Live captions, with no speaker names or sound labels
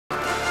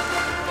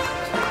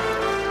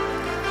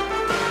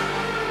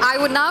I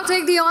would now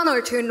take the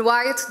honor to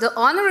invite the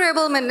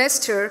Honorable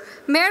Minister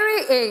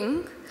Mary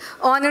Ng,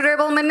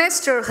 Honorable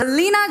Minister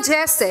Helena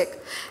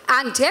Jessic,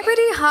 and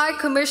Deputy High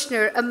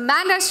Commissioner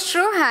Amanda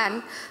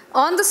Strohan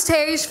on the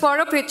stage for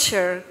a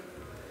picture.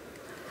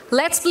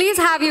 Let's please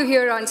have you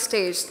here on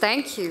stage.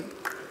 Thank you.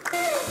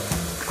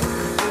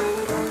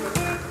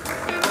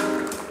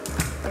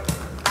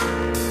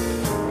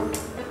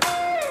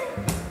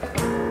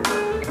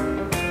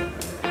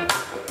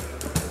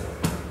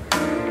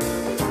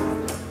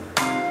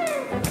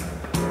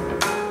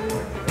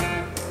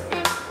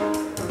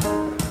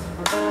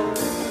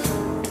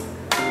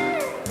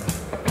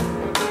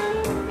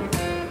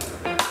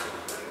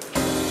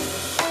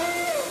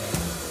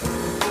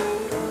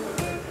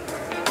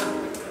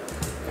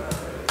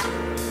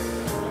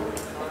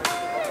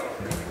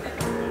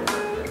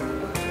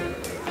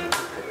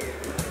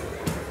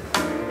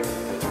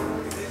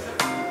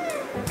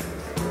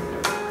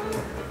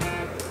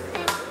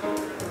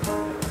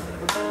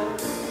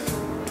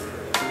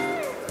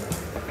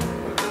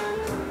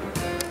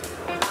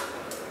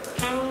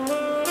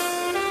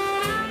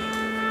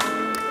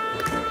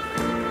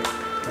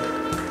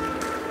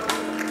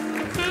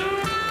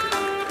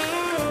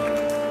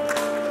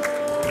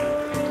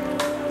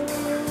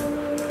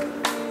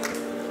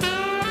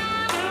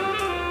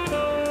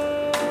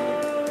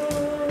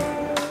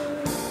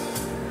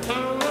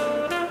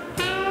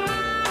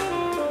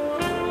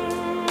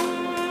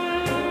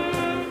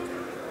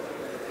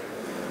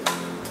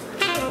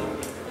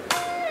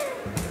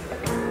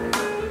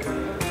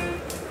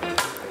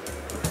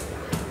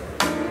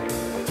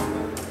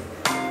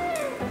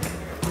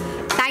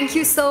 Thank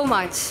you so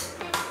much.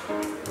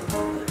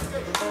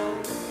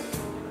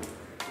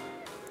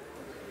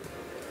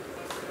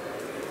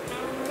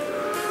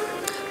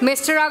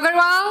 Mr.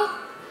 Agarwal,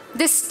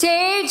 the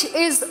stage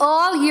is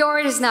all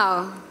yours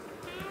now.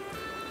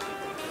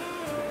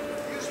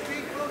 You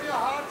speak from your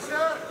heart,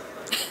 sir.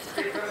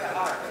 Speak from the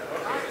heart.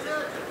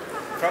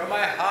 From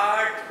my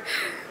heart,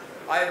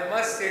 I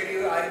must tell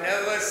you, I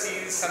never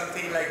seen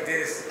something like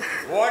this.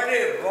 What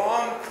a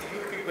warmth you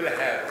people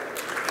have.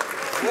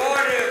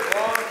 What a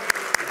warmth.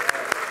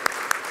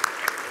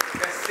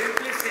 The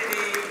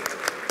simplicity,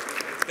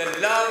 the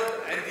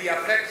love and the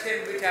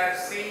affection which I have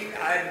seen,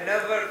 I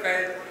never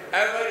felt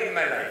ever in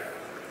my life.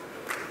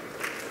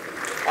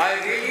 I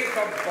really,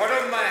 from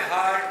bottom of my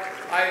heart,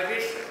 I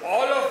wish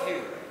all of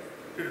you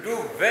to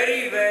do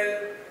very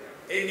well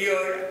in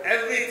your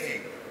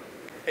everything,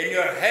 in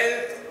your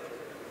health,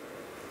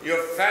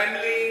 your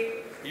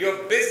family,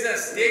 your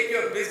business. Take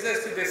your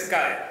business to the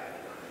sky.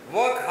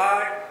 Work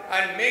hard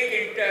and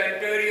make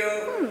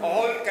Ontario,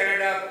 all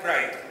Canada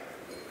pride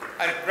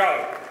and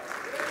proud.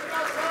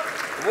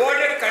 What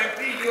a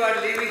country you are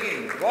living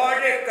in. What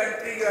a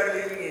country you are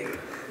living in.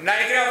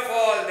 Niagara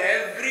Falls,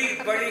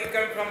 everybody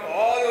comes from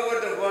all over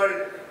the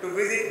world to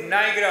visit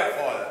Niagara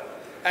Falls,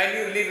 and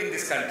you live in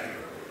this country.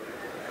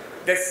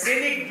 The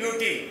scenic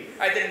beauty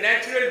and the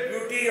natural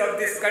beauty of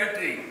this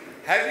country,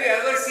 have you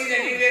ever seen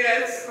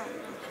anywhere else?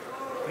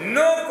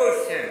 No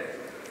question.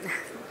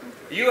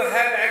 You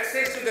have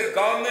access to the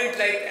government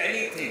like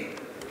anything.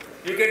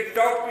 You can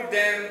talk to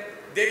them.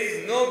 There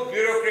is no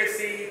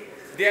bureaucracy.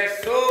 They are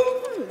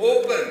so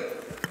open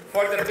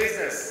for the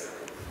business.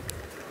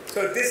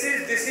 So this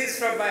is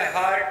from my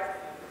heart.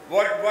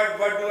 What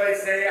do I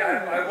say?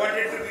 I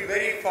wanted to be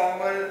very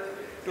formal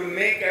to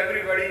make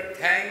everybody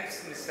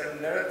thanks Mr.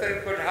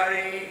 Narottam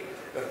Kothari,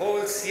 the whole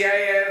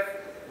CIF,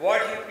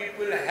 what you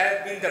people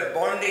have been the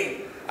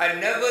bonding. I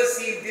never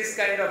seen this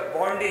kind of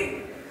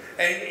bonding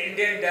in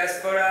Indian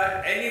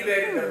diaspora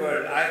anywhere in the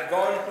world. I've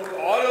gone to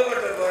all over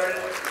the world.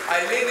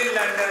 I live in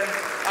London.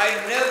 I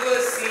never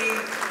seen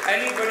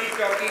anybody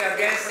talking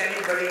against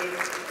anybody.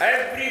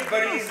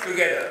 Everybody is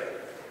together.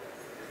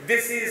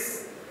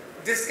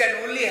 This can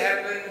only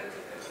happen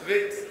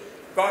with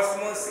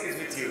Cosmos is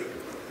with you.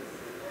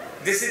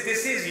 This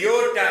is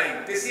your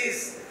time.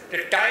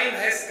 The time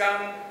has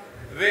come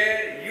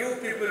where you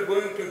people are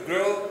going to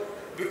grow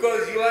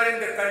because you are in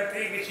the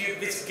country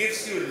which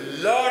gives you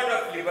lot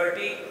of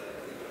liberty.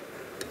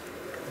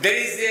 There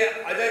is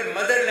the other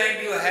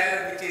motherland you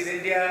have, which is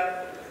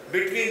India.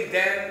 Between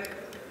them,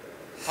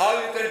 how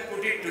you can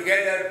put it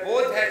together,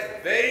 both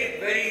have very,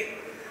 very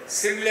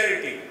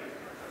similarity.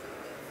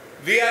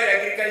 We are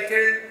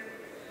agricultural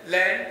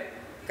land,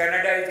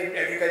 Canada is in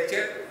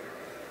agriculture.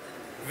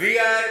 We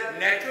are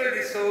natural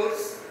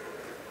resource,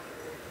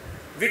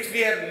 which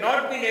we have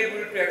not been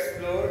able to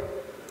explore.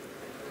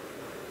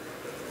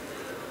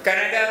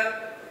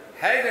 Canada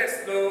has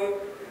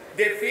explored.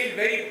 They feel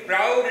very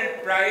proud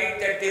and pride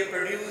that they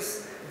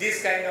produce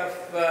this kind of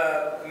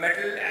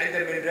metal and the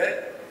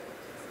mineral.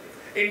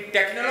 In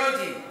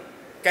technology,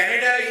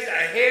 Canada is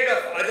ahead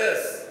of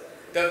others.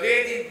 The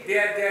way they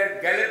are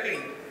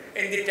galloping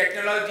in the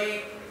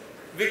technology,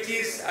 which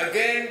is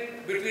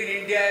again between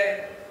India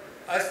and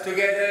us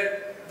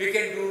together, we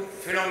can do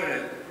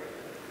phenomenal.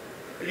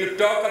 You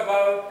talk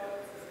about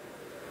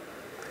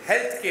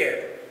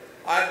healthcare.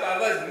 I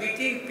was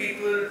meeting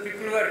people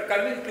were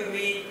coming to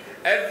me,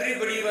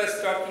 everybody was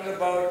talking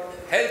about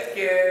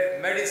healthcare,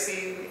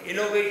 medicine,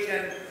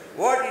 innovation.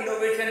 What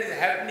innovation is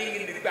happening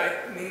in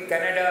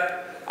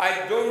Canada,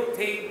 I don't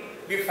think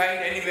we find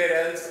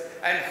anywhere else,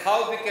 and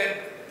how we can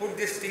put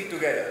this thing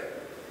together.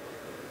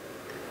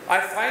 I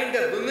find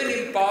the women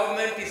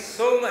empowerment is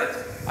so much.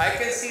 I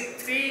can see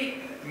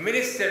three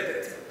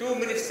ministers, two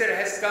ministers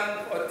has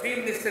come, or three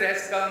ministers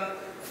has come,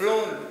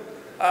 flown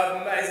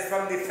as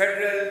from the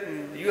federal.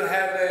 You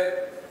have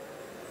a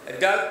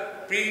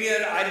Doug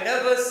Premier. I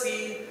never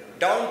see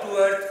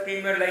down-to-earth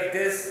Premier like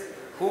this,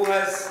 who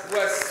was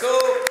so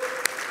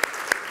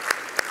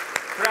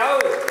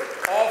proud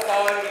of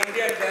our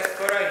Indian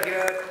diaspora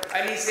here,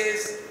 and he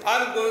says,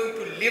 I'm going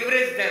to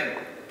leverage them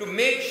to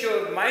make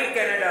sure my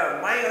Canada,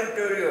 my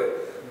Ontario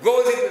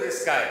goes into the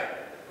sky.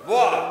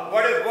 Wow,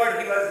 what a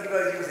word he was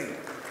using.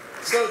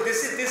 So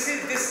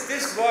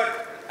this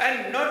what,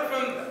 and not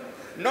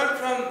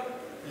from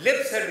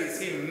lip service,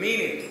 he mean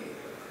it.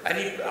 And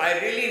I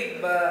really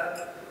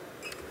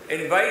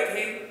invite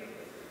him,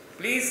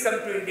 please come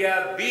to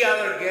India, be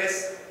our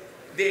guest.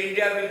 The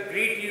India will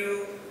greet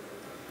you,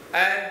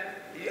 and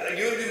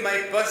you will be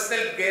my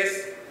personal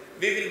guest.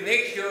 We will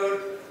make sure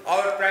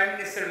our Prime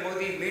Minister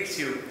Modi meets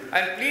you.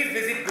 And please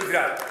visit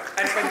Gujarat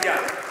and Punjab.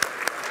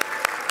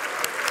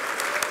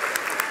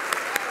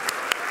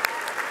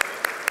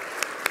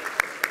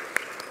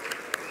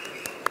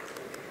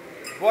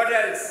 What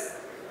else?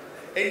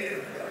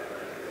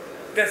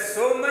 There's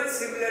so much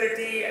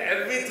similarity,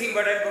 everything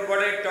what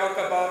I talk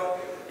about.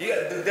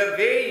 The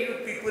way you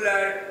people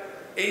are,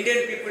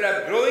 Indian people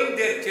are growing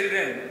their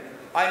children,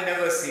 I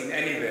never seen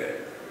anywhere.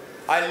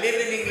 I live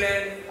in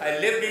England, I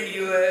lived in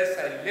US,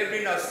 I lived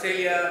in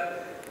Australia,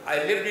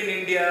 I lived in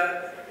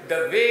India.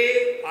 The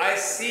way I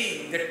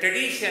see the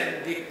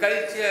tradition, the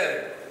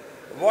culture,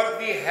 what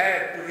we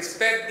have to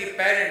respect the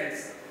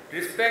parents,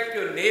 respect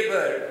your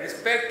neighbor,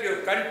 respect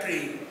your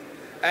country,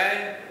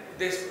 and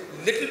this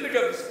little bit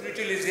of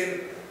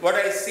spiritualism, what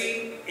I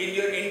see in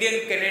your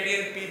Indian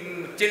Canadian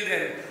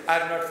children, I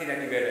have not seen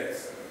anywhere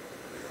else.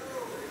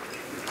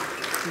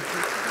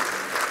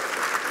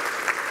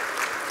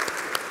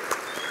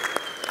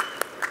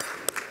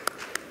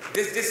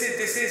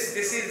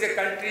 This is the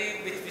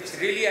country which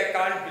really I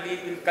can't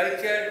believe in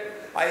culture.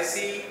 I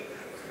see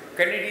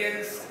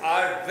Canadians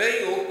are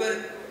very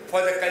open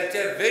for the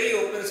culture, very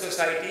open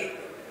society.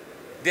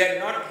 They are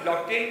not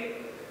locked in.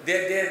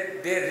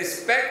 They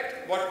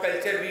respect what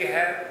culture we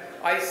have.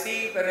 I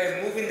see when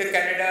I move into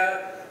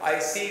Canada, I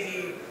see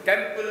the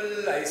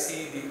temple, I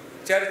see the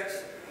church,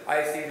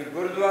 I see the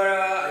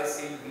Gurdwara, I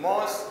see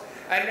mosque,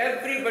 and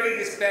everybody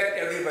respect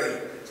everybody.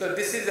 So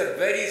this is a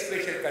very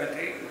special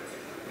country.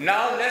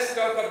 Now let's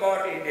talk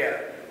about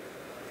India.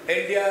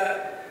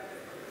 India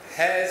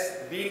has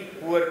been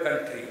poor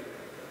country.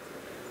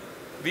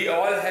 We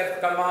all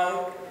have come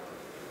out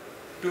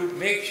to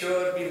make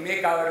sure we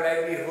make our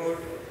livelihood,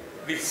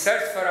 we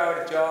search for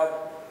our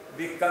job,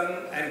 we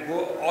come and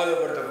go all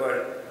over the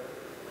world.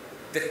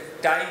 The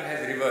time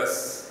has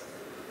reversed.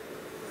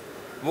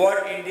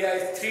 What India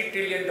is $3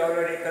 trillion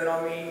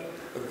economy,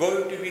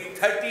 going to be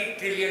 $30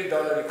 trillion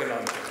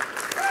economy.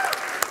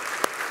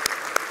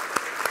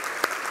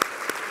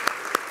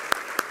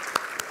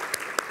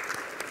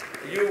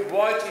 You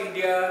watch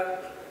India.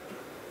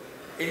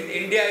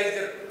 India is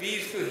a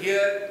piece to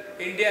hear.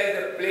 India is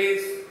a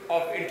place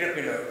of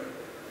entrepreneur.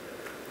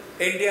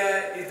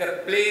 India is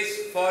a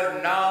place for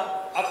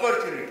now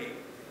opportunity.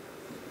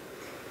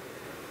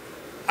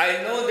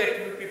 I know that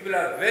you people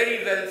are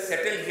very well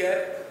settled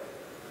here,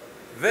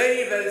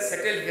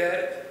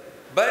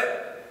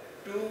 but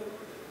to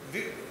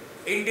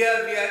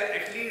India we are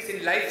at least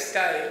in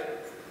lifestyle,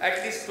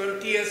 at least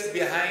 20 years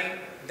behind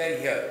than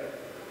here.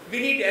 We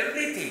need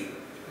everything.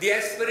 The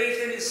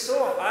aspiration is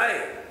so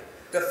high.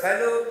 The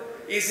fellow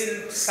is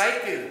in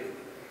cycle,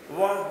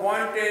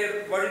 want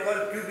a, what you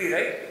call QB,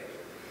 right?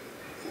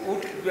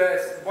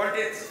 Want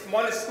a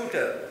small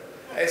scooter.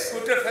 A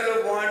scooter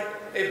fellow want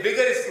a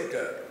bigger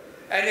scooter.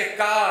 And a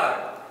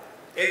car.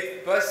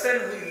 A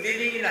person who is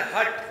living in a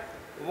hut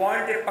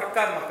want a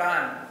pakka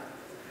makan.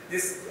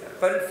 This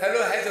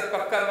fellow has a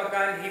pakka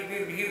makan,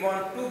 he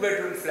want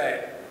 2-bedroom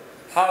flat,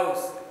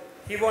 house.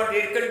 He want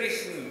air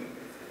conditioning.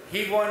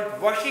 He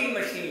want washing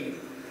machine.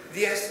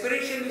 The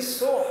aspiration is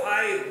so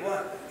high,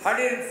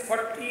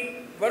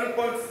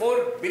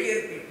 1.4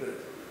 billion people.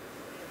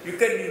 You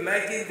can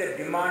imagine the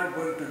demand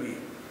going to be.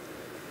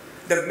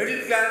 The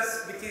middle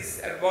class, which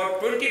is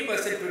about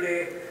 20%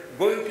 today,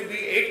 going to be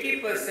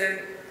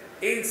 80%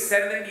 in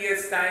 7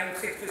 years' time,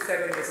 6 to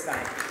 7 years'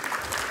 time.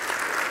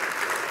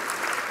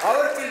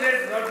 Our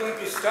children are not going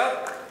to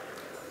stop.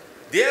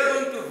 They are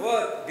going to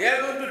work. They are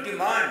going to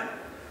demand.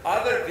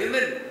 Our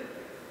women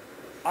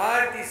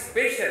are the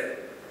special.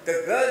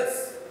 The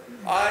girls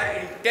are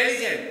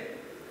intelligent.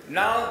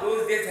 Now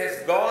those days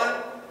has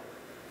gone.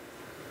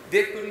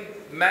 They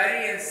couldn't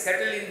marry and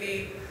settle in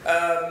the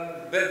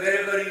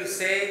wherever you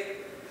say.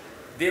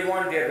 They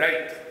want their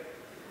right.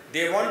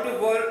 They want to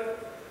work.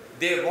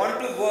 They want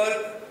to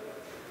work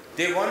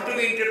They want to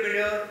be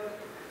entrepreneur,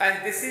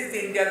 and this is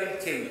the India will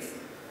change.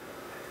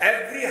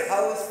 Every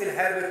house will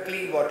have a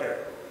clean water.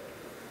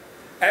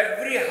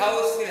 Every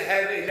house will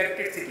have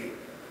electricity.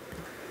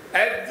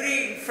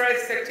 Every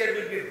infrastructure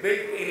will be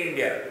built in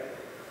India.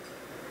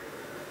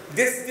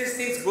 This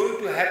thing is going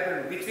to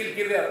happen, which will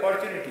give an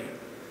opportunity.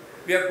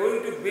 We are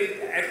going to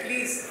build at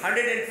least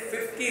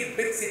 150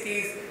 big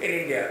cities in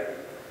India.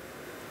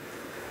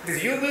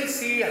 You will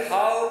see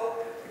how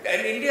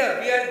in India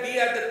we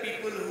are the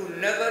people who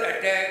never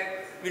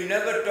attack, will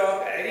never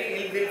talk any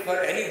ill will for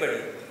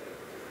anybody.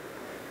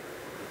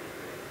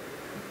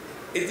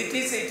 It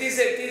is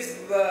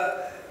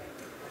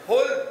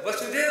whole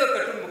Vasudhaiva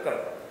Kutumbakam.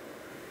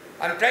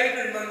 I'm trying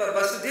to remember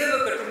Vasudhaiva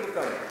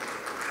Kutumbakam.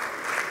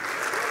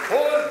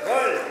 Whole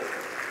world,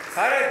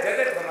 सारा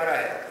जगत हमारा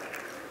है.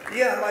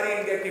 ये हमारी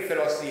India की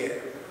philosophy है.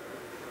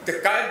 The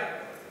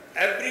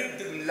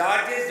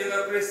largest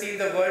democracy in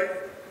the world,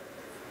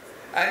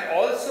 and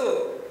also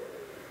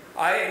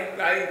I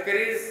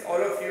encourage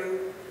all of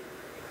you,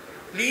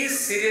 please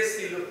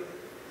seriously look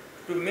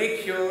to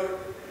make sure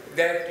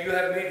that you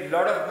have made a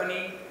lot of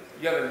money,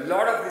 you have a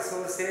lot of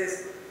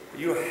resources.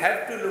 You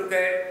have to look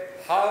at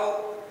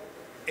how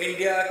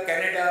India,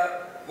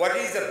 Canada, what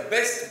is the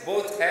best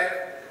both have,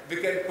 we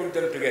can put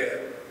them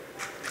together.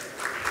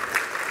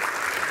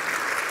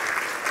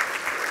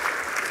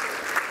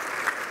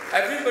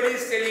 Everybody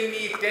is telling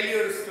me, tell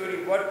your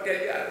story,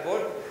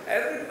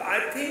 I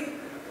think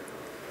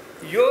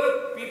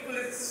your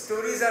people's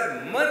stories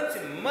are much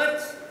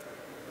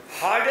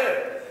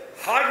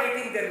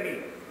hard-hitting than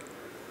me.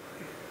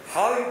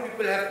 How you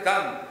people have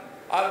come.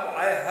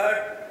 I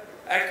heard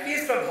at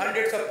least from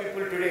hundreds of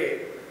people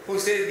today who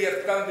say we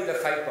have come with the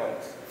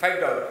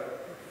 $5,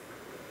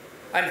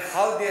 and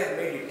how they have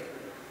made it.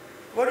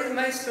 What is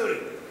my story?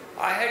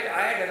 I had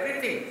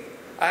everything.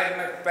 I had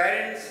my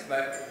parents,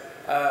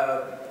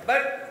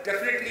 but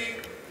definitely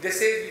they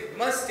say you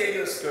must tell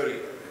your story.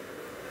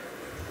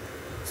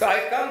 So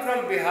I come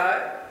from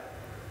Bihar.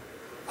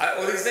 I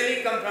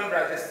originally come from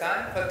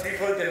Rajasthan for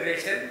 3-4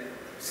 generations,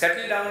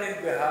 settled down in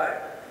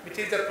Bihar, which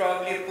is the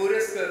probably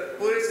poorest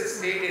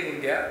state in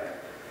India.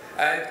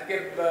 And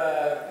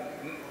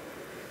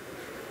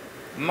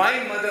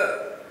my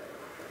mother,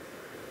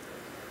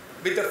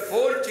 with the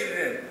 4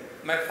 children,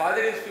 my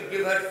father used to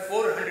give her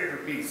 400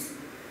 rupees.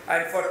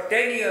 And for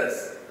 10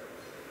 years,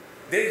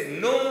 there is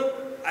no,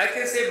 I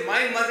can say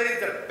my mother is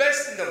the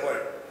best in the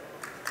world.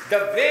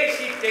 The way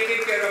she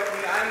taken care of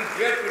me, I am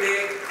here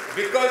today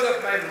because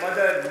of my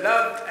mother's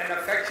love and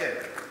affection.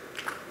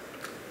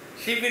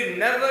 She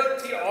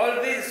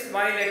always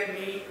smiled at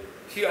me.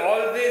 She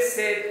always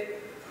said,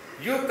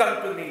 you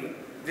come to me,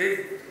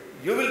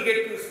 you will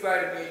get to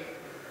square me,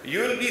 you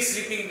will be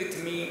sleeping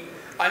with me.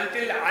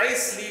 Until I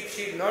sleep,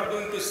 she is not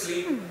going to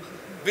sleep.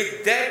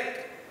 With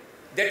that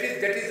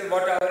is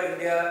what our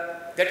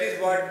India, that is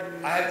what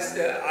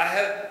I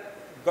have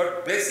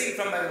got blessing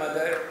from my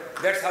mother.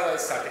 That's how I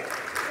started.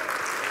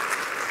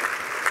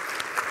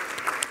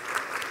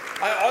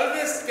 I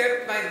always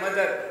kept my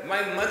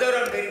mother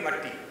on very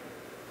matti.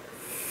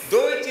 दो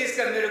ही चीज़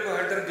का मेरे को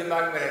हरदम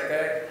दिमाग में रहता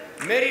है,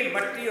 मेरी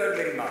मट्टी और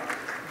मेरी माँ.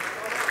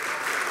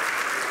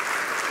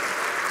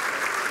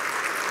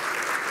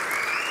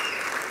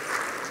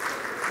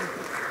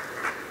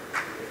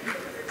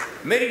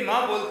 मेरी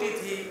माँ बोलती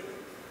थी,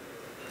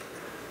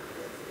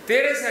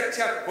 तेरे से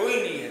अच्छा कोई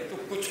नहीं है, तू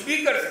कुछ भी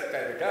कर सकता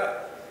है बेटा,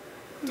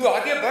 तू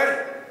आगे बढ़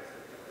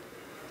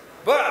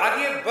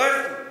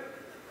तू.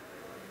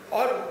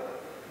 और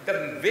the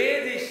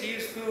way she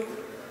used to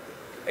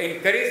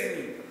encourage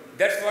me,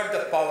 that's what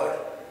the power.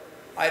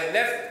 I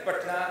left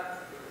Patna,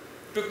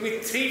 took me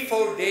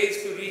 3-4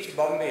 days to reach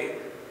Bombay.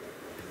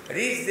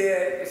 Reached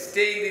there,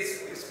 stay in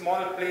this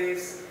small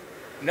place,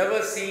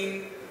 never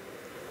seen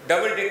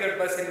double-decker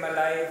bus in my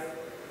life,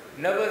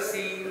 never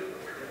seen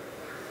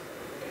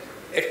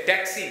a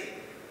taxi,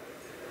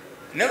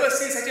 never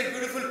seen such a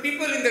beautiful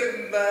people in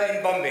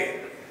Bombay,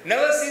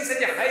 never seen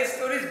such a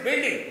high-storage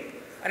building.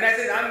 And I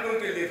said, I'm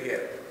going to live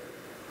here.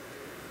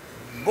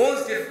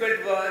 Most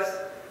difficult was,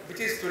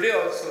 which is today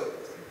also,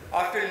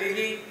 after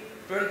living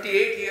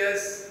 28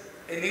 years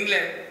in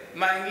England,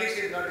 my English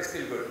is not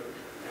still good.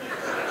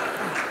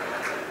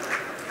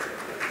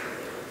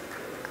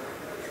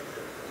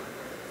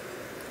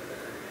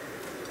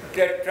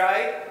 Try,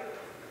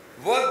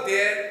 work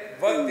there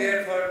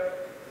for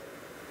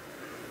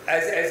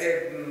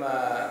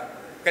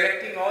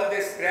collecting all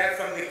the scrap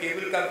from the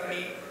cable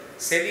company,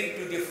 selling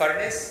to the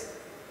furnace.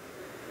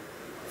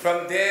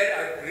 From there,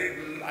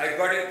 I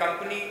got a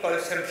company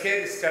called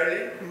Shamsher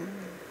Sterling.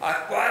 I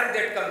acquired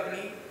that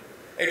company.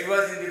 It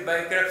was in the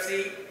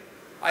bankruptcy.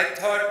 I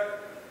thought,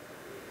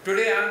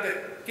 today I am the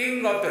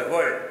king of the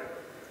world.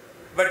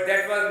 But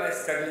that was my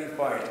struggling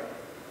point.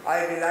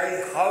 I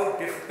realized how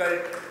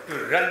difficult to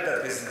run the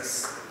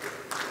business.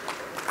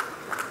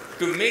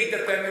 To make the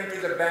payment to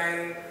the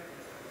bank,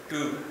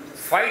 to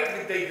fight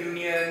with the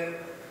union,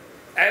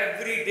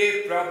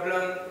 everyday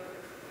problem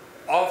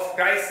of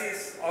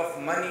crisis of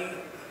money.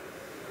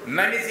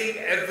 managing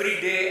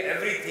every day,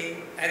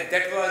 everything, and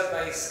that was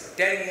my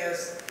 10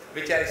 years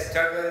which I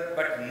struggled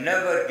but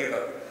never give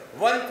up.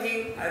 One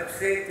thing I would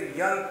say to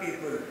young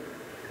people,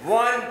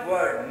 one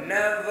word,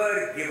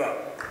 never give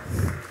up.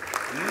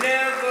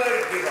 Never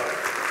give up.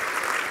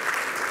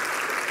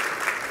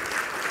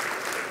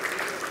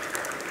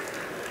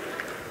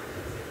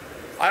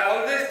 I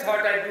always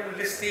thought I'd do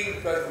listing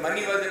because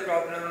money was a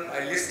problem.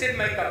 I listed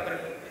my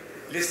company.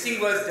 Listing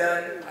was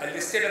done. I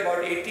listed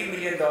about $80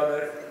 million.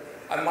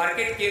 Our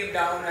market came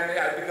down and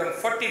I became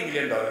 $40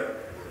 million.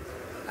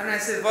 And I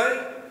said,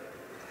 why?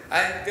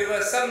 And there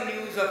was some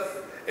news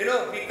of,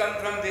 we come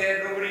from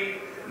there,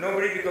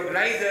 nobody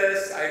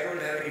recognizes us, I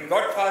don't have any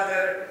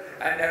godfather,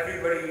 and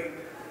everybody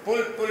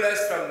pull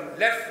us from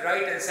left,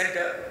 right and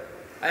center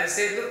and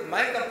say, look,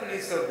 my company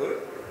is so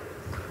good.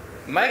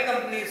 My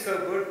company is so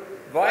good.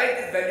 Why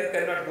this value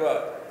cannot go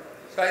up?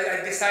 So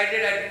I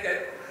decided,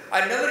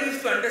 I never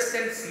used to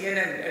understand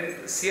CNN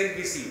and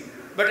CNBC,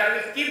 but I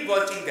will keep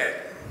watching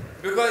that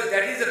because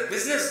that is a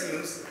business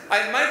news.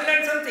 I might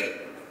learn something.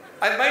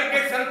 I might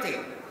get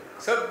something.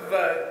 So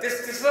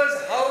this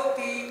was how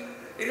the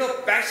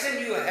passion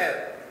you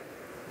have,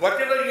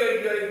 whatever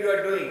you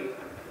are doing.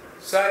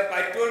 So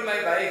I told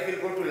my wife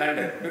we'll go to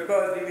London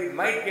because we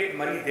might get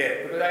money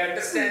there because I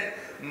understand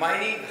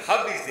mining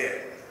hub is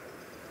there.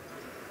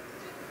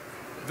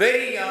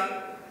 Very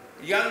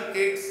young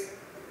kids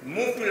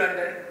moved to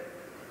London.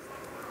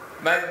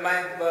 My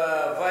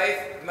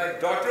wife, my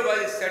daughter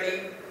was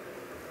studying.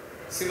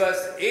 She was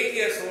 8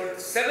 years old,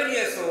 7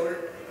 years old,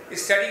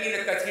 studying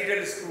in a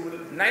cathedral school,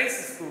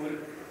 nice school.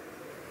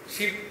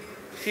 She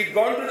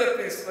gone to the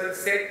principal,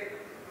 said,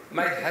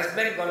 my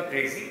husband gone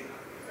crazy.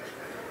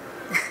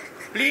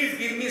 Please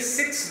give me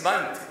 6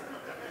 months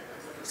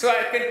so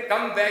I can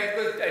come back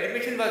because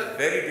admission was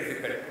very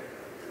difficult.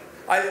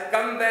 I'll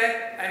come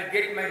back and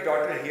get my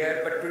daughter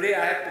here, but today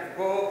I have to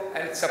go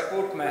and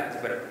support my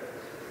husband.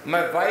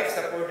 My wife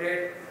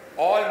supported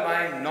all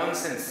my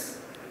nonsense.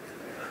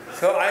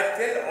 So I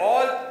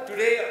tell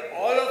today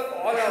all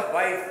our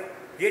wives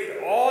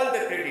get all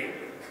the credit.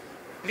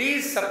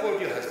 Please support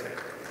your husband.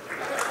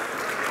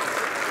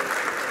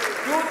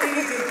 2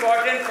 things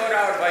important for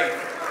our wife.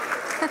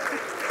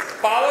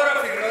 Power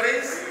of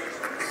ignorance.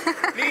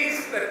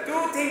 Please,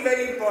 2 things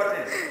very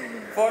important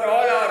for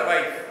all our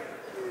wives.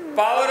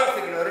 Power of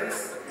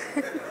ignorance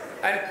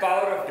and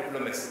power of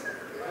diplomacy.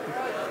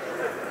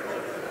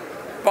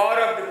 Power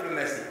of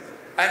diplomacy.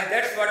 And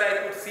that's what I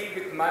could see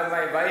with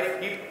my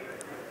wife.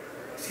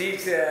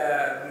 She's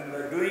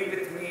doing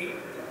with me.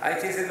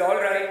 And she says, all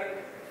right,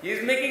 he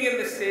is making a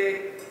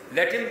mistake.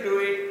 Let him do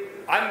it.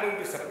 I'm going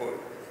to support.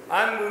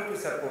 I'm going to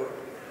support.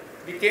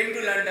 We came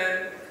to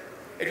London.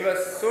 It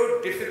was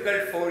so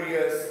difficult 4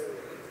 years,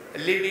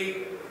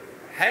 living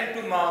hand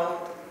to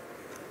mouth,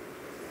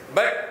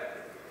 but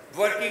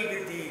working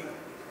with the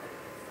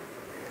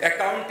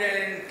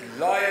accountant,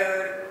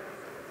 lawyer,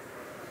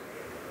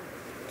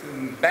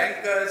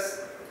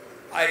 bankers.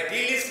 I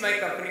delist my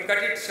company,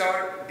 cut it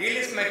short,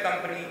 delist my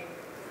company.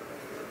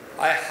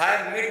 I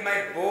have made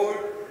my board,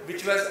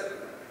 which was,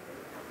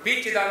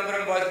 P.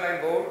 Chidambaram was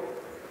my board.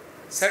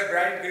 Sir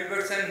Brian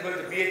Gilbertson, who was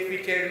the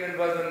BHP chairman,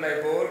 was on my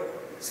board.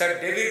 Sir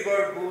David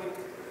Gord Booth.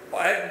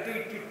 I have to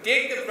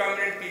take the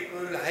prominent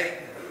people. I have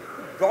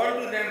gone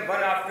to them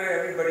one after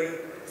everybody.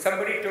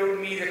 Somebody told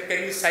me that,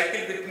 can you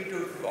cycle with me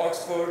to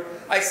Oxford?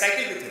 I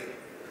cycled with him.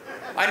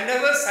 I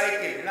never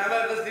cycled, and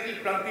I was a little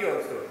plumpy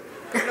also.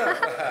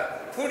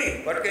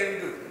 Foodie, what can you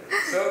do?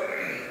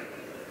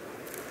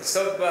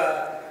 So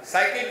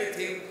cycled with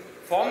him,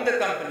 formed the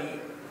company.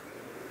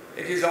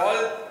 It is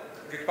all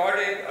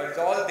recorded, or it's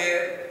all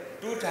there.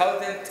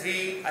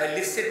 2003, I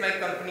listed my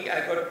company,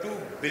 I got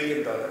 $2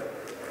 billion.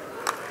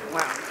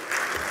 Wow.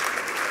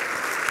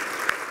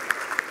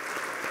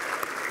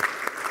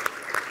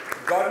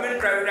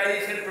 Government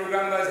privatization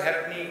program was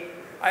happening.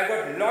 I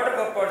got a lot of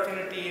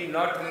opportunity in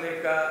North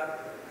America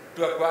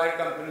to acquire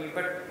company,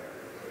 but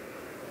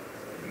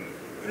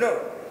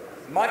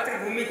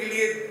मातृभूमि के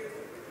लिए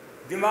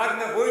दिमाग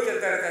में वही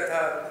चलता रहता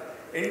था,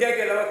 India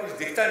के अलावा कुछ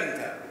दिखता नहीं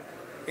था,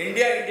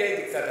 इंडिया ही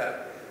दिखता था.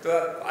 So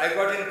I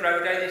got in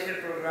privatization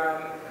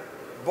program,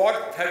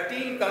 bought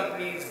 13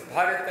 companies,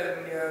 Bharat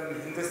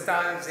Aluminium,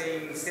 Hindustan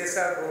Zinc,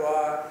 Sesa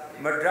Goa,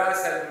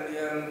 Madras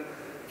Aluminium,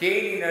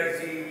 Kane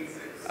Energy.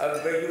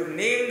 You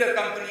name the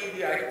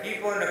company, I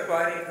keep on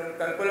acquiring from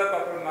Kankula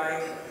Copper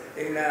Mine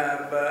in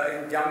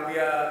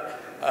Zambia,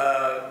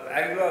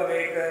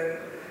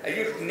 Anglo-American.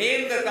 You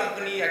name the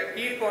company, I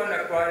keep on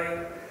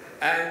acquiring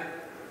and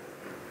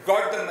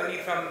got the money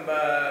from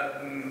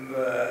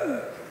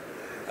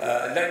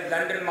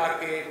London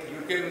market,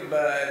 UK,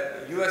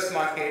 US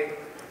market.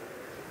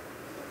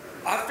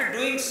 After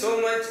doing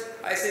so much,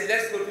 I said,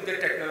 let's go to the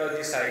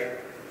technology side.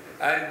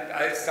 And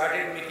I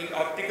started making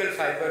optical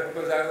fiber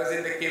because I was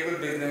in the cable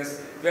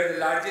business, where the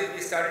largest we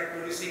started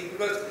producing,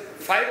 because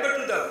fiber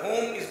to the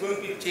home is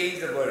going to change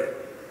the world.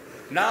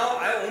 Now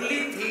I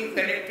only think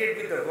connected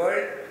with the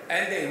world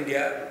and the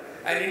India.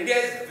 And India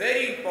is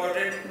very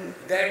important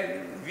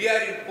that we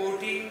are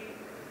importing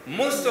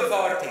most of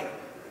our things.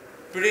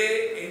 Today,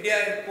 India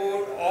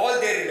import all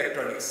their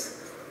electronics.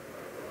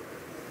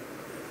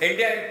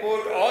 India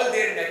import all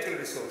their natural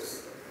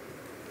resource.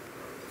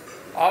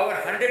 Our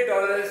 $100,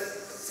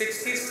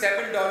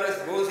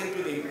 $67 goes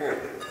into the import,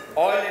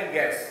 oil and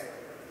gas.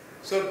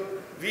 So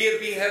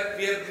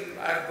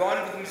I've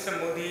gone with Mr.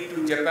 Modi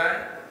to Japan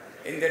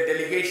in the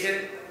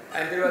delegation,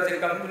 and there was a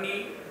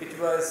company which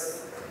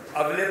was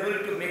available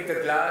to make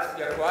the glass.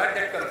 We acquired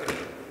that company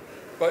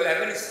called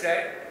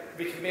Strat,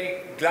 which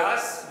make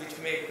glass, which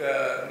make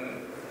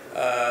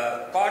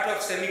part of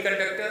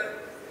semiconductor,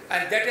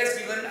 and that has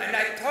given. And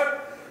I thought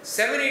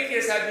 7-8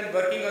 years I've been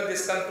working on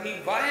this company.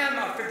 Why I'm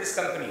after this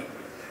company,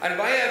 and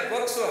why I've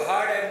worked so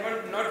hard and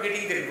not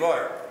getting the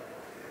reward.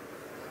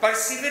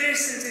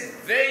 Perseverance is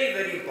very,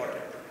 very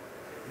important.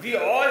 We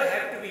all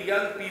have to be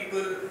young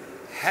people,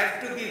 have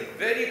to be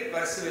very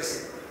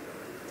persuasive.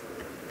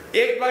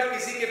 एक बार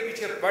किसी के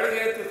पीछे पड़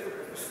गए तो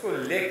उसको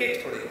लेके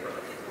छोड़ेंगे,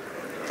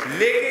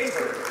 लेके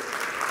छोड़ेंगे।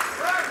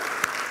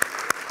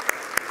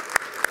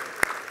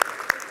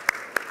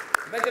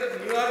 मैं जब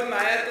न्यूयॉर्क में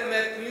आया तो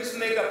मैं क्वींस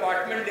में एक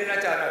अपार्टमेंट लेना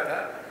चाह रहा था,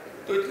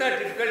 तो इतना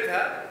डिफिकल्ट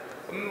था,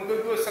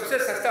 वो सबसे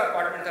सस्ता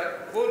अपार्टमेंट था,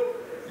 वो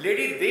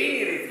लेडी दे ही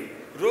नहीं रही थी।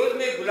 रोज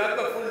में गुलाब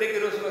का फूल लेके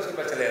रोज सुबह उसके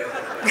पास चले जाता,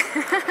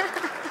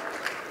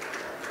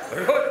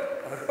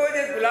 रोज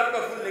एक गुलाब का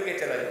फूल लेके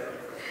चला जाता।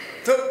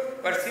 तो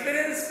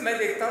परसिवरेंस मैं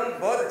देखता हूँ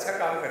बहुत अच्छा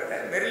काम करता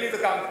है, मेरे लिए तो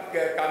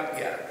काम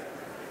किया।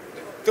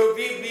 तो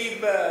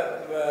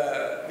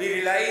we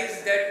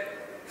realize that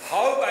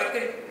how I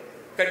can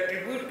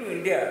contribute to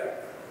India.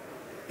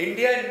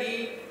 India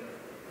need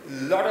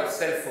lot of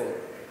cell phone.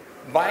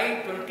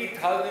 Buying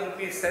 20,000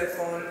 rupees cell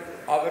phone,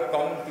 our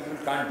common people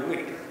can't do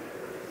it.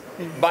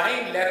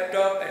 Buying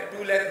laptop at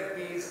 2 lakh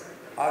rupees,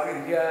 our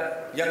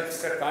India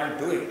youngster can't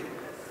do it.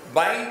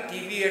 Buying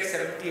TV at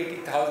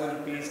 70,000-80,000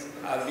 rupees,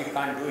 we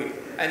can't do it.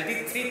 And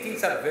these three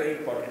things are very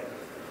important.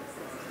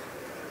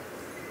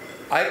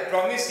 I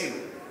promise you,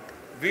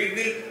 I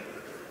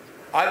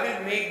will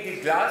make the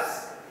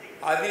glass,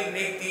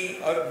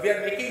 we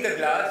are making the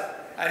glass,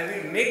 and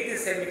we'll make the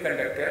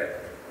semiconductor.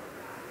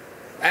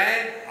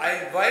 And I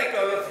invite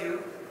all of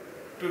you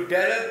to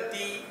develop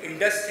the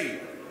industry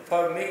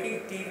for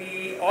making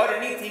TV or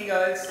anything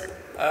else,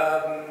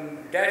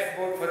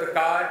 dashboard for the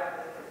car,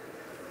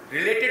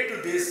 related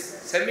to this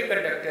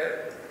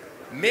semiconductor.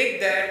 Make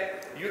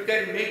that, you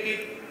can make it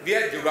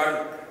via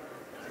जुगाड़ू.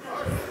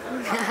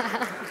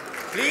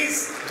 Please,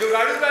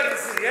 जुगाड़ू का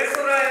research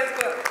हो रहा है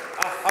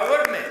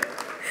Harvard में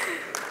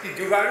कि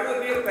जुगाड़ू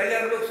अभी पहले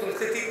हम लोग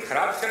सोचते थे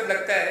खराब शब्द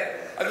लगता है,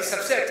 अभी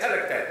सबसे अच्छा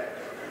लगता है।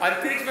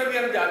 अंतरिक्ष में भी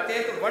हम जाते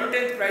हैं तो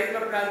 1/10 प्राइस में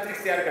अपना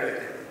अंतरिक्ष तैयार कर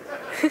लेते हैं।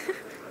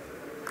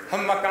 हम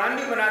मकान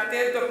भी बनाते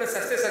हैं तो अपने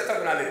सस्ता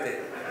बना लेते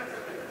हैं।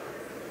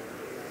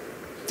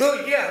 तो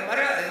ये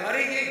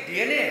हमारे ये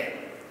डीएनए है।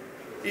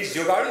 इस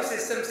जुगाड़ू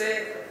सिस्टम से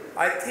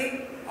I think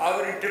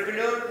our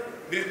entrepreneur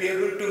will be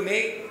able to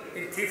make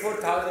in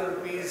 3,000-4,000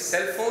 rupees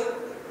cell phone.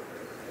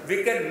 We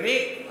can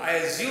make, I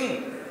assume,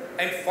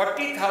 and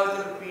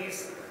 40,000 rupees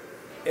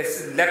as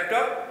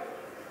laptop,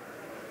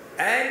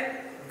 and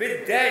with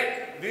that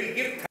we will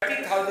give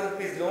 30,000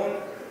 rupees loan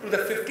to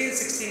the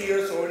 15-16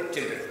 years old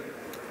children.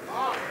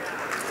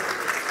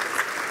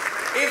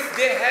 If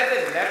they have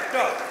a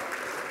laptop,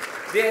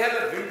 they have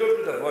a window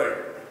to the world.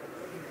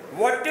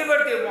 Whatever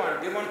they want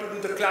to do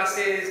the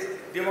classes,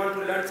 they want to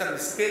learn some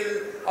skill.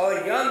 Our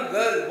young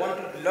girl want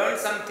to learn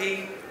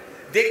something,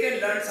 they can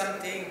learn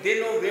something, they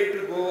know where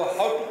to go,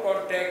 how to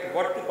contact,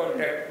 what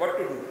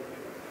to do.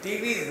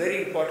 TV is very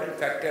important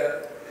factor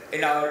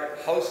in our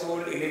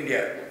household in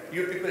India.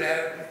 You people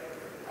have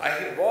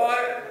war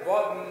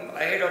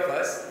ahead of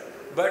us,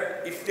 but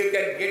if they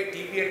can get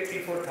TV at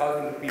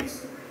 3,000-4,000 rupees,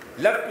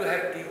 love to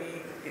have TV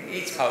in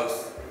each house.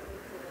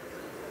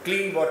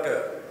 Clean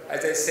water,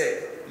 as I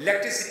said,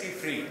 electricity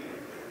free.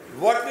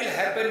 What will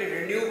happen in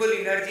renewable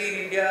energy in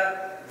India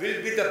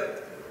will be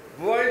the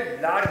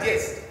world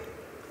largest.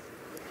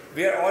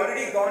 We are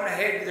already gone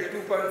ahead with the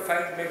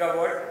 2.5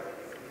 megawatt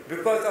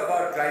because of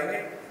our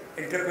climate.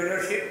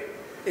 Entrepreneurship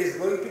is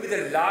going to be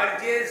the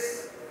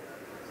largest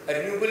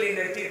renewable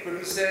energy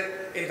producer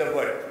in the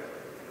world.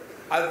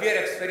 We are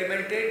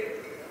experimented.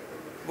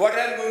 What I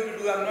am going to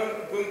do, I am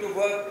not going to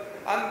work.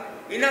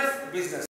 Enough business.